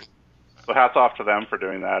very awesome. So hats off to them for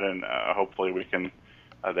doing that, and hopefully we can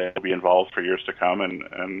they'll be involved for years to come,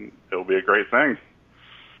 and it'll be a great thing.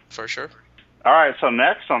 For sure. All right, so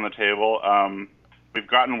next on the table, we've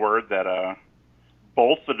gotten word that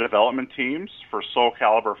both the development teams for Soul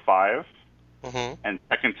Calibur 5 and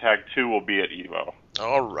Tekken Tag 2 will be at EVO.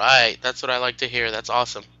 All right, that's what I like to hear. That's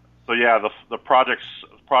awesome. So yeah, the Project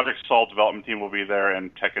Soul development team will be there,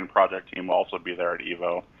 and Tekken Project team will also be there at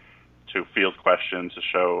EVO to field questions, to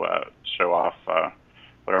show off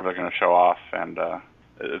whatever they're going to show off, and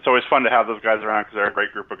it's always fun to have those guys around because they're a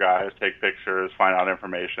great group of guys. Take pictures, find out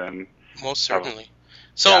information. Most certainly.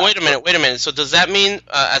 So wait a minute. So does that mean,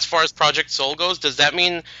 as far as Project Soul goes, does that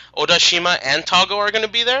mean Odashima and Tago are going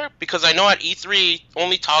to be there? Because I know at E3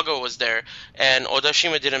 only Tago was there, and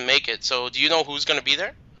Odashima didn't make it. So do you know who's going to be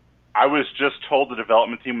there? I was just told the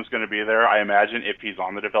development team was going to be there. I imagine if he's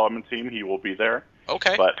on the development team, he will be there.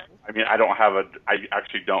 Okay. But I mean, I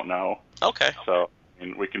actually don't know. Okay. So I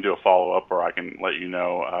mean, we can do a follow up, or I can let you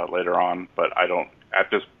know later on. But at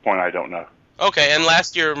this point, I don't know. Okay. And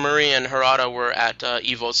last year, Marie and Harada were at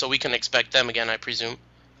EVO, so we can expect them again, I presume.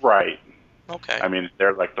 Right. Okay. I mean,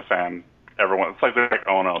 they're like the fan. Everyone, it's like they're like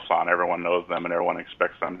Ono-san. Everyone knows them, and everyone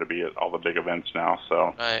expects them to be at all the big events now.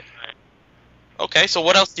 So. Right. Okay, so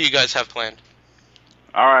what else do you guys have planned?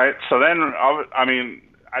 All right. So then, I mean,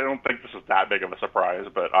 I don't think this is that big of a surprise,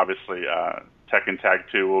 but obviously, Tekken Tag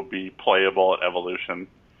 2 will be playable at Evolution.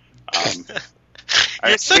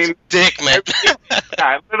 You're such a dick, man.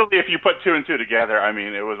 Yeah, literally, if you put 2 and 2 together, I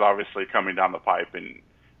mean, it was obviously coming down the pipe, and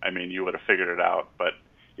I mean, you would have figured it out. But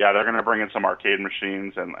yeah, they're going to bring in some arcade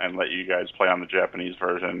machines and let you guys play on the Japanese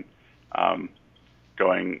version,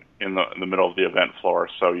 going in the middle of the event floor,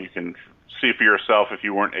 so you can see for yourself if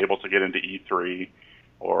you weren't able to get into E3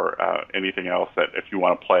 or anything else, that if you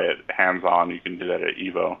want to play it hands-on, you can do that at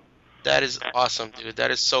EVO. That is awesome, dude. That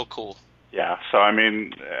is so cool. Yeah, so I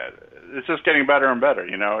mean, it's just getting better and better,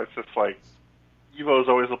 you know? It's just like, EVO is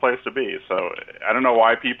always the place to be, so I don't know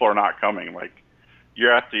why people are not coming. Like,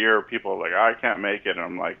 year after year, people are like, I can't make it, and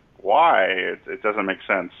I'm like, why? It doesn't make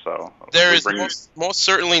sense, so... There is most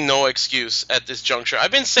certainly no excuse at this juncture.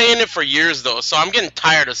 I've been saying it for years, though, so I'm getting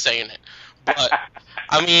tired of saying it. But,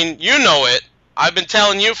 I mean, you know it. I've been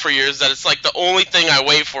telling you for years that it's like the only thing I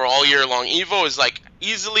wait for all year long. EVO is like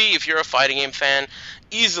easily, if you're a fighting game fan,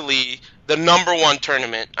 easily the #1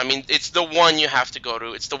 tournament. I mean, it's the one you have to go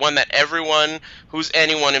to. It's the one that everyone who's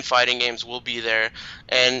anyone in fighting games will be there.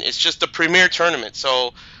 And it's just the premier tournament.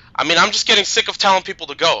 So, I mean, I'm just getting sick of telling people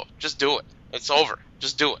to go. Just do it. It's over.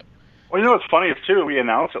 Just do it. Well, you know what's funny is, too, we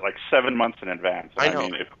announce it like 7 months in advance. I know. I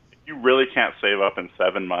mean, if you really can't save up in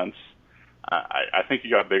 7 months, I think you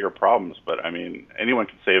got bigger problems, but I mean, anyone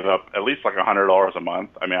can save up at least like $100 a month.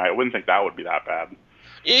 I mean, I wouldn't think that would be that bad.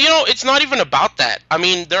 You know, it's not even about that. I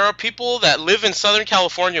mean, there are people that live in Southern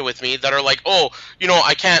California with me that are like, oh, you know,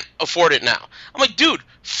 I can't afford it now. I'm like, dude,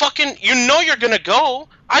 fucking, you know you're gonna go.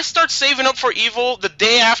 I start saving up for EVO the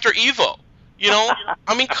day after EVO. You know,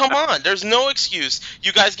 I mean, come on. There's no excuse.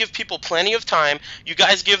 You guys give people plenty of time. You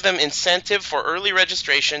guys give them incentive for early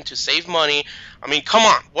registration to save money. I mean, come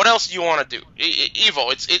on. What else do you want to do?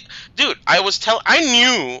 EVO, dude, I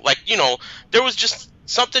knew, like, you know, there was just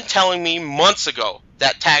something telling me months ago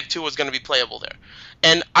that Tag 2 was going to be playable there.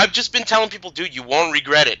 And I've just been telling people, dude, you won't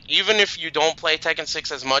regret it. Even if you don't play Tekken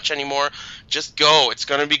 6 as much anymore, just go. It's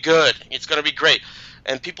going to be good. It's going to be great.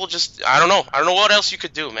 And people just, I don't know what else you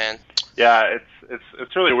could do, man. Yeah,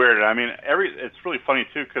 it's really weird. I mean, it's really funny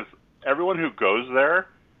too, because everyone who goes there,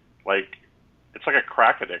 like, it's like a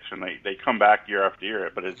crack addiction. They come back year after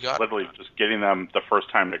year, but it's literally just getting them the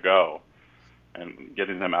first time to go and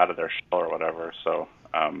getting them out of their shell or whatever. So,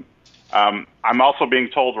 I'm also being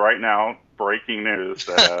told right now, breaking news,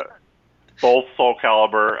 that both Soul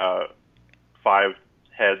Calibur 5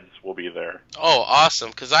 heads will be there. Oh, awesome!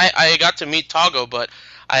 Because I got to meet Tago, but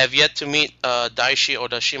I have yet to meet Daishi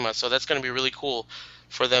Odashima, so that's going to be really cool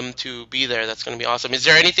for them to be there. That's going to be awesome. Is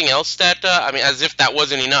there anything else that, I mean, as if that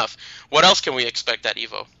wasn't enough, what else can we expect at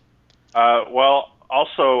EVO? Well,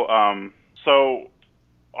 also, so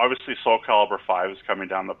obviously Soul Calibur 5 is coming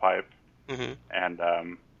down the pipe, and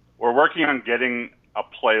we're working on getting a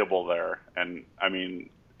playable there. And, I mean,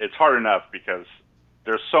 it's hard enough because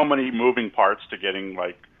there's so many moving parts to getting,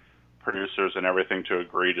 like, producers and everything to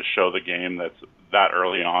agree to show the game that's that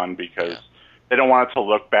early on, because they don't want it to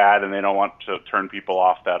look bad and they don't want to turn people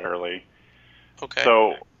off that early. Okay.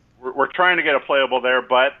 So we're trying to get a playable there,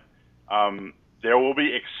 but there will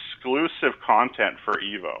be exclusive content for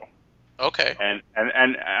EVO. Okay. And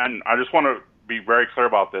I just want to be very clear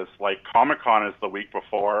about this. Like, Comic-Con is the week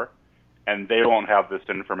before, and they won't have this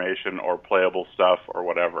information or playable stuff or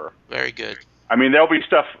whatever. Very good. I mean, there'll be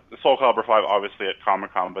stuff, Soul Calibur 5, obviously, at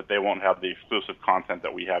Comic-Con, but they won't have the exclusive content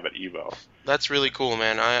that we have at EVO. That's really cool,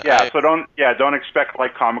 man. So don't expect,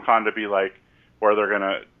 like, Comic-Con to be, like, where they're going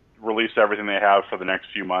to release everything they have for the next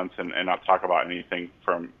few months and not talk about anything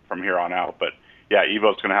from here on out. But, yeah,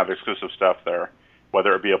 EVO's going to have exclusive stuff there,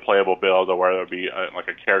 whether it be a playable build or whether it be, like,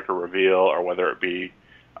 a character reveal or whether it be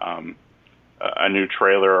a new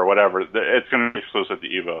trailer or whatever. It's going to be exclusive to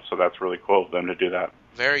EVO, so that's really cool of them to do that.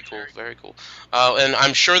 Very cool, very cool. And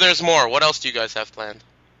I'm sure there's more. What else do you guys have planned?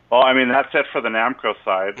 Well, I mean, that's it for the Namco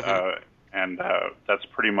side, and that's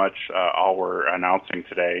pretty much all we're announcing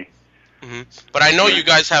today. But I know you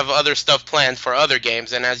guys have other stuff planned for other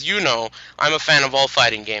games, and as you know, I'm a fan of all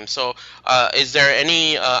fighting games. So is there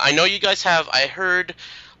any... I know you guys have, I heard,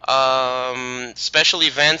 special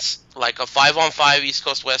events, like a 5-on-5 East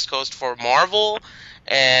Coast, West Coast for Marvel,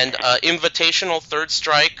 and Invitational Third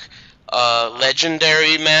Strike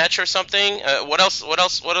legendary match or something. What else?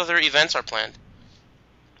 What other events are planned?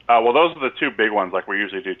 Well, those are the two big ones. Like, we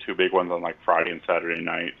usually do two big ones on, like, Friday and Saturday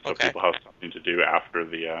night, so people have something to do after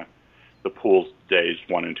the pools days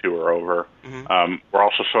 1 and 2 are over. We're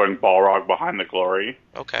also showing Balrog Behind the Glory,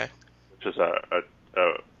 which is a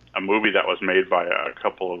a movie that was made by a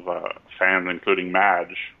couple of fans, including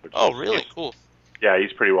Madge. Oh, really? Cool. Yeah,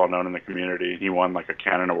 he's pretty well known in the community. He won like a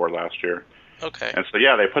Cannon Award last year. Okay. And so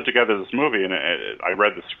yeah, they put together this movie, and I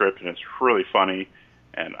read the script, and it's really funny,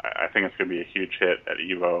 and I think it's going to be a huge hit at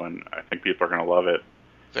EVO, and I think people are going to love it.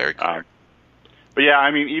 Very cool. But yeah,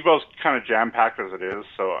 I mean, EVO's kind of jam-packed as it is,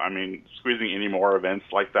 so I mean, squeezing any more events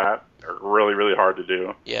like that are really, really hard to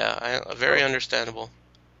do. Yeah, very understandable.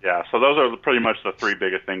 Yeah, so those are pretty much the three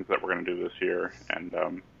biggest things that we're going to do this year,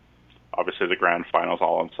 and obviously the grand finals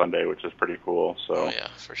all on Sunday, which is pretty cool. So. Oh yeah,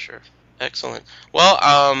 for sure. Excellent. Well,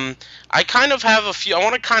 I kind of have I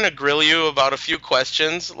want to kind of grill you about a few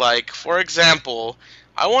questions. Like, for example,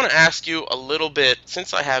 I want to ask you a little bit,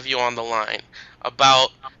 since I have you on the line, about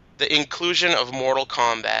the inclusion of Mortal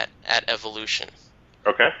Kombat at Evolution.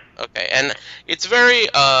 Okay. Okay, and it's very,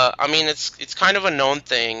 I mean, it's kind of a known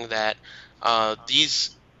thing that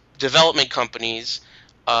these development companies,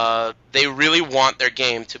 they really want their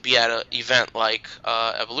game to be at an event like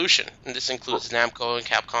Evolution, and this includes Namco and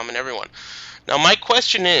Capcom and everyone. Now, my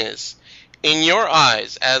question is, in your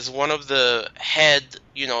eyes, as one of the head,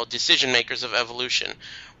 decision makers of Evolution,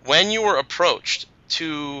 when you were approached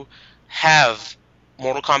to have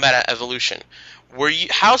Mortal Kombat at Evolution,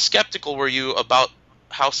 how skeptical were you about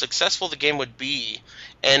how successful the game would be?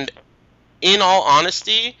 And in all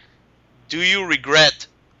honesty, do you regret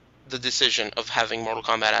the decision of having Mortal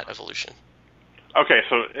Kombat at Evolution? Okay,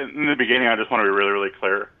 so in the beginning, I just want to be really, really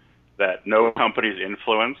clear that no company's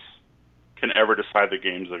influence can ever decide the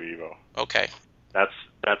games of EVO. Okay.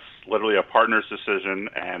 That's literally a partner's decision,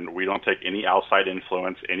 and we don't take any outside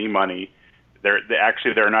influence, any money.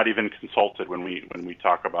 They're not even consulted when we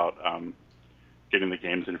talk about getting the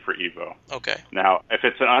games in for EVO. Okay. Now, if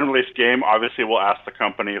it's an unreleased game, obviously we'll ask the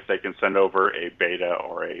company if they can send over a beta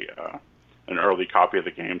or an early copy of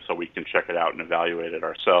the game so we can check it out and evaluate it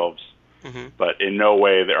ourselves. Mm-hmm. But in no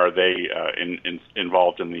way are they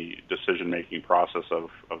involved in the decision-making process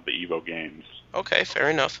of the EVO games. Okay, fair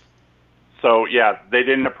enough. So, yeah, they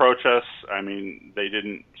didn't approach us. I mean, they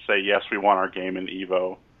didn't say, yes, we want our game in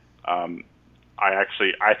EVO. I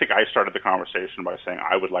think I started the conversation by saying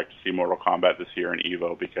I would like to see Mortal Kombat this year in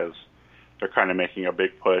EVO because they're kind of making a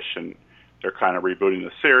big push and they're kind of rebooting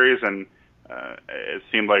the series, and it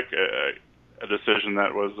seemed like a decision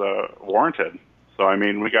that was warranted. So, I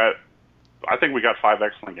mean, I think we got 5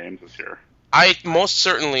 excellent games this year. I most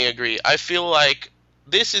certainly agree. I feel like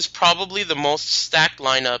this is probably the most stacked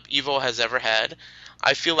lineup EVO has ever had.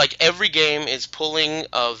 I feel like every game is pulling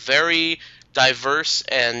a very diverse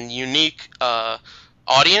and unique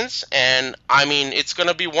audience, and I mean, it's going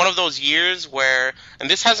to be one of those years where, and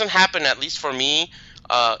this hasn't happened, at least for me,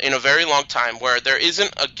 in a very long time, where there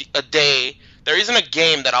isn't a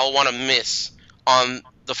game that I'll want to miss on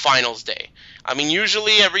the finals day. I mean,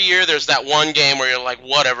 usually every year there's that one game where you're like,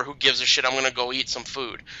 whatever, who gives a shit, I'm going to go eat some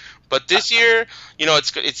food. But this year,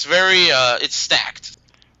 it's very, it's stacked.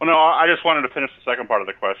 Well, no, I just wanted to finish the second part of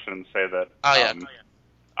the question and say that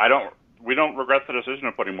we don't regret the decision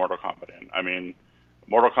of putting Mortal Kombat in. I mean,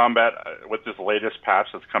 Mortal Kombat, with this latest patch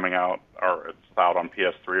that's coming out, or it's out on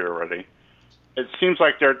PS3 already, it seems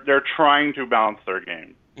like they're trying to balance their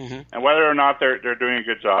game. Mm-hmm. And whether or not they're doing a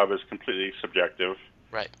good job is completely subjective.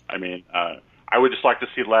 Right. I mean, I would just like to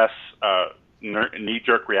see less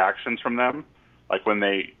knee-jerk reactions from them, like when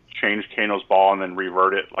they change Kano's ball and then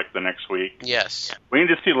revert it like the next week. Yes. We need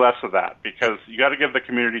to see less of that because you got to give the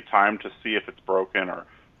community time to see if it's broken or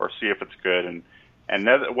see if it's good. And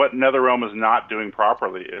what NetherRealm is not doing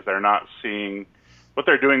properly is they're not seeing what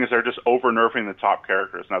they're doing is they're just over-nerfing the top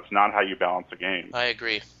characters, and that's not how you balance a game. I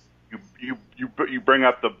agree. You bring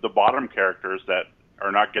up the bottom characters that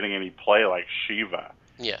are not getting any play, like Shiva.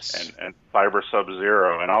 Yes. And Cyber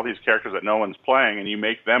Sub-Zero and all these characters that no one's playing, and you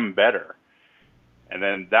make them better. And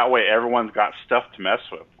then that way everyone's got stuff to mess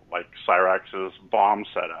with, like Cyrax's bomb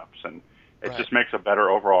setups, and it just makes a better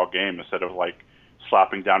overall game instead of like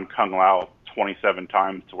slapping down Kung Lao 27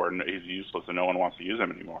 times to where he's useless and no one wants to use him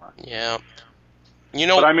anymore. Yeah.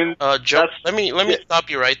 But I mean, Joe, let me stop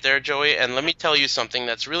you right there, Joey, and let me tell you something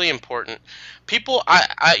that's really important. People,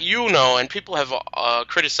 and people have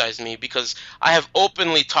criticized me because I have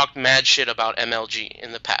openly talked mad shit about MLG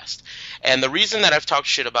in the past. And the reason that I've talked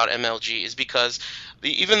shit about MLG is because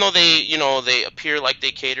even though they appear like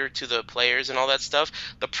they cater to the players and all that stuff,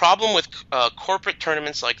 the problem with corporate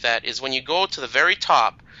tournaments like that is when you go to the very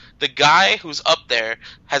top, the guy who's up there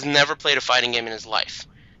has never played a fighting game in his life.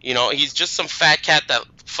 He's just some fat cat that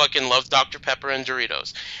fucking loves Dr. Pepper and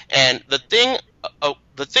Doritos. And the thing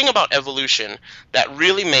about Evolution that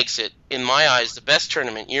really makes it, in my eyes, the best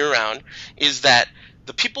tournament year-round is that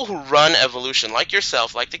the people who run Evolution, like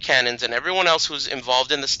yourself, like the Cannons, and everyone else who's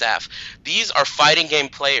involved in the staff, these are fighting game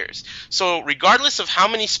players. So regardless of how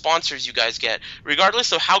many sponsors you guys get,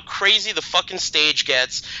 regardless of how crazy the fucking stage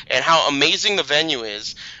gets and how amazing the venue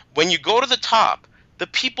is, when you go to the top, the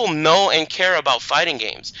people know and care about fighting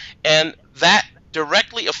games. And that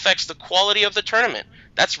directly affects the quality of the tournament.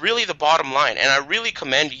 That's really the bottom line. And I really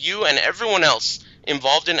commend you and everyone else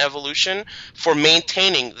involved in Evolution for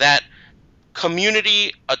maintaining that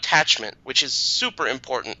community attachment, which is super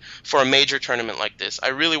important for a major tournament like this. I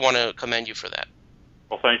really want to commend you for that.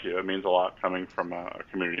 Well, thank you. It means a lot coming from a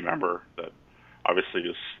community member that obviously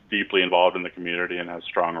is deeply involved in the community and has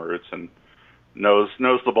strong roots and knows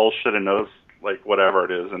the bullshit and knows like whatever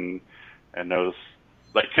it is and knows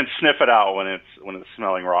like can sniff it out when it's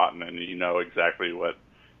smelling rotten and you know exactly what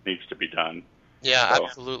needs to be done. Yeah, so.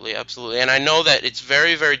 Absolutely. And I know that it's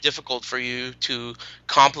very, very difficult for you to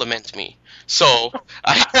compliment me. So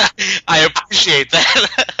I appreciate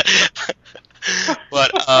that.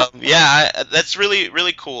 But that's really,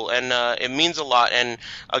 really cool, and it means a lot. And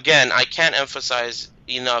again, I can't emphasize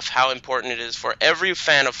enough how important it is for every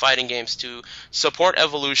fan of fighting games to support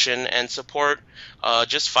Evolution and support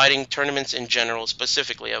just fighting tournaments in general,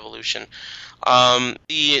 specifically Evolution.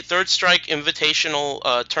 The Third Strike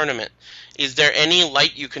Invitational tournament. Is there any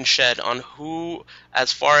light you can shed on who,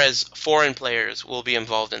 as far as foreign players, will be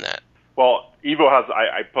involved in that? Well, EVO has.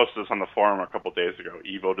 I posted this on the forum a couple of days ago.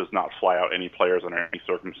 EVO does not fly out any players under any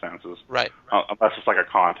circumstances, right? Unless it's like a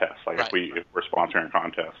contest, like right. if we're sponsoring a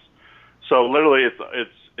contest. So literally,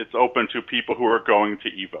 it's open to people who are going to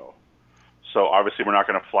EVO. So obviously, we're not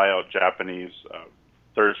going to fly out Japanese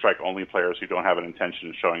Third Strike only players who don't have an intention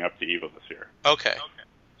of showing up to EVO this year. Okay.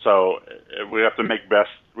 So we have to make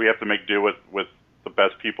do with the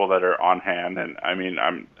best people that are on hand. And I mean,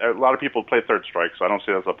 a lot of people play Third Strike, so I don't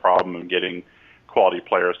see that's a problem in getting quality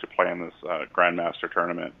players to play in this Grandmaster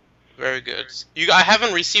tournament. Very good. I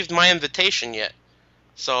haven't received my invitation yet.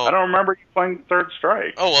 So I don't remember you playing Third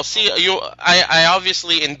Strike. Oh well, see, I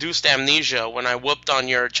obviously induced amnesia when I whooped on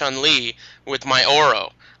your Chun-Li with my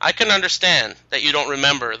Oro. I can understand that you don't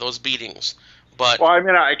remember those beatings, but well, I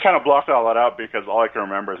mean, I kind of blocked all that out because all I can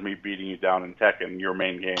remember is me beating you down in Tekken, your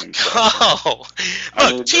main game. So. Oh,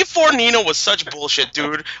 look, T4 Nino was such bullshit,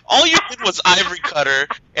 dude. All you did was Ivory Cutter,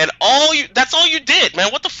 and that's all you did,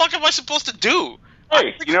 man. What the fuck am I supposed to do?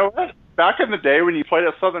 Hey, you know what? Back in the day when you played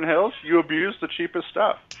at Southern Hills, you abused the cheapest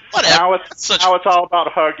stuff. Whatever. Now it's all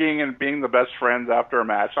about hugging and being the best friends after a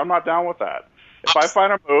match. I'm not down with that. If I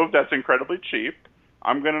find a move that's incredibly cheap,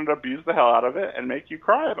 I'm going to abuse the hell out of it and make you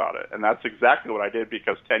cry about it. And that's exactly what I did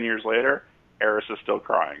because 10 years later, Eris is still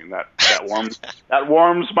crying. And that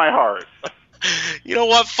warms my heart. You know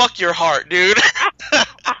what? Fuck your heart, dude.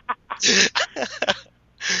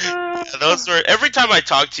 Those were every time I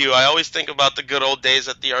talk to you, I always think about the good old days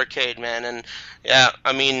at the arcade, man. And yeah,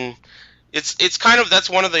 I mean, it's kind of that's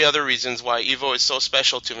one of the other reasons why EVO is so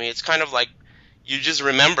special to me. It's kind of like you just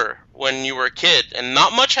remember when you were a kid, and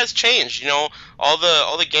not much has changed. You know, all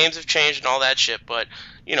the games have changed and all that shit, but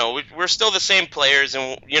you know, we're still the same players,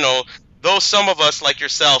 and you know, though some of us like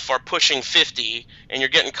yourself are pushing 50, and you're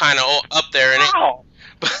getting kind of up there. And wow.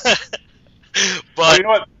 But well, you know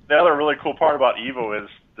what? The other really cool part about EVO is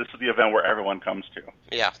this is the event where everyone comes to.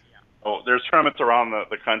 Yeah. Oh, there's tournaments around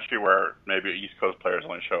the country where maybe East Coast players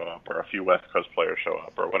only show up, or a few West Coast players show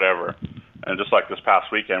up, or whatever. And just like this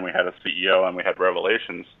past weekend, we had a CEO and we had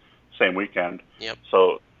Revelations same weekend. Yep.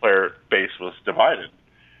 So player base was divided.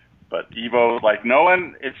 But EVO, like no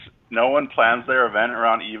one plans their event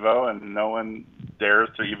around EVO, and no one dares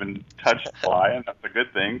to even touch Fly, and that's a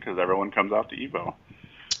good thing because everyone comes out to EVO.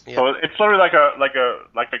 Yep. So it's literally like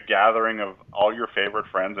a gathering of all your favorite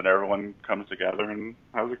friends, and everyone comes together and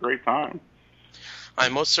has a great time. I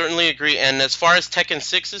most certainly agree. And as far as Tekken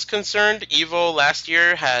 6 is concerned, EVO last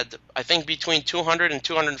year had, I think, between 200 and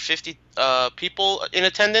 250 people in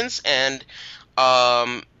attendance, and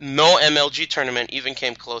no MLG tournament even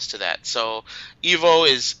came close to that. So EVO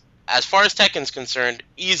is, as far as Tekken's concerned,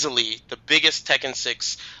 easily the biggest Tekken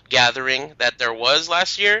 6 gathering that there was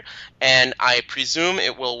last year, and I presume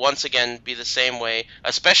it will once again be the same way,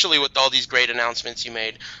 especially with all these great announcements you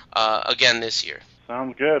made again this year.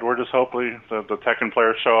 Sounds good. We're just hoping the Tekken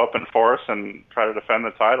players show up in force and try to defend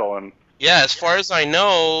the title. And yeah, as far as I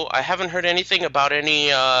know, I haven't heard anything about any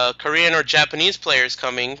Korean or Japanese players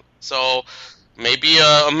coming, so maybe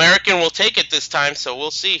American will take it this time, so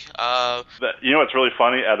we'll see. You know what's really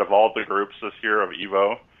funny? Out of all the groups this year of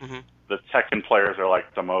EVO, mm-hmm. the Tekken players are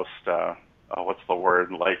like the most, what's the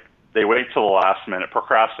word? Like they wait till the last minute.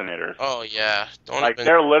 Procrastinators. Oh yeah,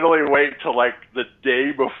 they're literally wait till like the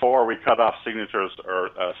day before we cut off signatures or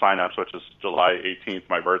sign-ups, which is July 18th,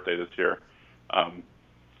 my birthday this year.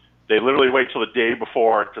 They literally wait till the day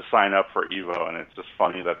before to sign up for Evo, and it's just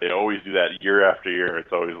funny that they always do that year after year.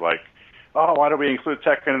 It's always like, oh, why do we include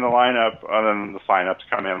Tekken in the lineup? And then the sign-ups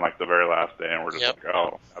come in like the very last day, and we're just like,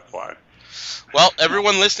 oh, that's why. Well,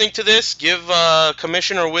 everyone listening to this, give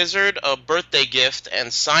Commissioner Wizard a birthday gift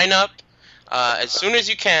and sign up as soon as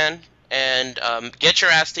you can, and get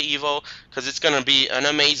your ass to Evo, because it's going to be an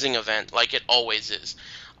amazing event, like it always is.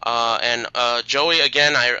 And Joey,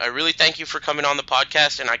 again, I really thank you for coming on the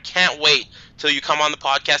podcast, and I can't wait till you come on the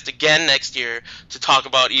podcast again next year to talk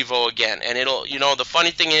about Evo again. And it'll, the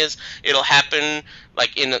funny thing is, it'll happen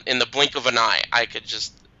like in the blink of an eye. I could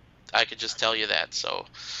just tell you that. So.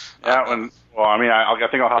 Yeah, I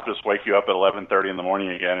think I'll have to just wake you up at 11:30 in the morning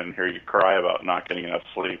again and hear you cry about not getting enough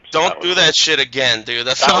sleep. So don't do that shit again, dude.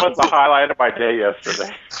 That was the highlight of my day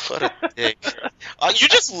yesterday. What a dick. You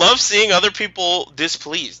just love seeing other people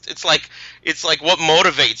displeased. It's like what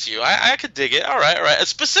motivates you. I could dig it. All right. A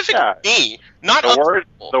specific me, not other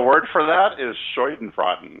people. The word for that is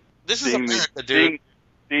Schadenfreude. This is America, dude.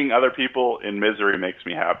 Seeing other people in misery makes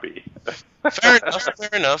me happy. Fair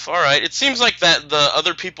enough. All right. It seems like that the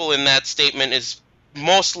other people in that statement is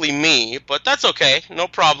mostly me, but that's okay. No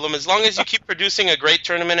problem. As long as you keep producing a great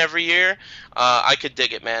tournament every year, I could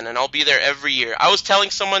dig it, man, and I'll be there every year. I was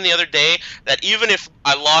telling someone the other day that even if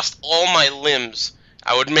I lost all my limbs,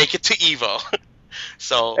 I would make it to Evo.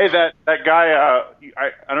 So hey, that guy,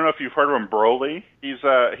 I don't know if you've heard of him, Broly. He's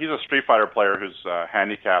a Street Fighter player who's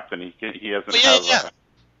handicapped, and he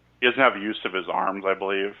doesn't have use of his arms, I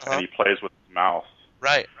believe, and he plays with his mouth.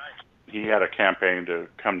 Right. He had a campaign to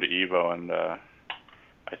come to Evo, and I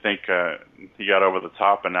think he got over the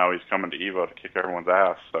top, and now he's coming to Evo to kick everyone's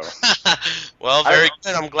ass. So. Well, very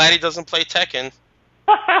good. I'm glad he doesn't play Tekken.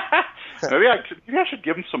 Maybe I should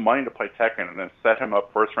give him some money to play Tekken and then set him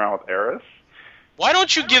up first round with Eris. Why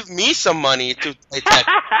don't you give me some money to play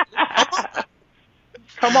Tekken?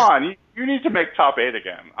 Come on, you need to make top 8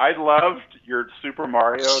 again. I loved your Super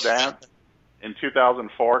Mario dance in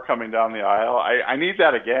 2004 coming down the aisle. I need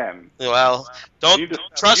that again. Well,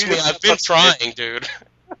 trust me, I've been trying, dude.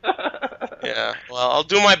 Yeah, well, I'll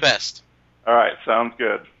do my best. All right, sounds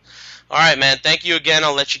good. All right, man, thank you again.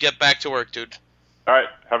 I'll let you get back to work, dude. All right,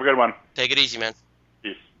 have a good one. Take it easy, man.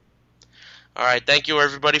 Peace. All right, thank you,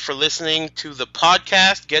 everybody, for listening to the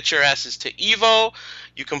podcast. Get your asses to Evo.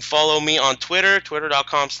 You can follow me on Twitter,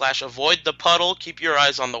 twitter.com/avoidthepuddle. Keep your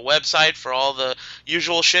eyes on the website for all the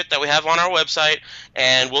usual shit that we have on our website,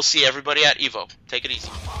 and we'll see everybody at Evo. Take it easy.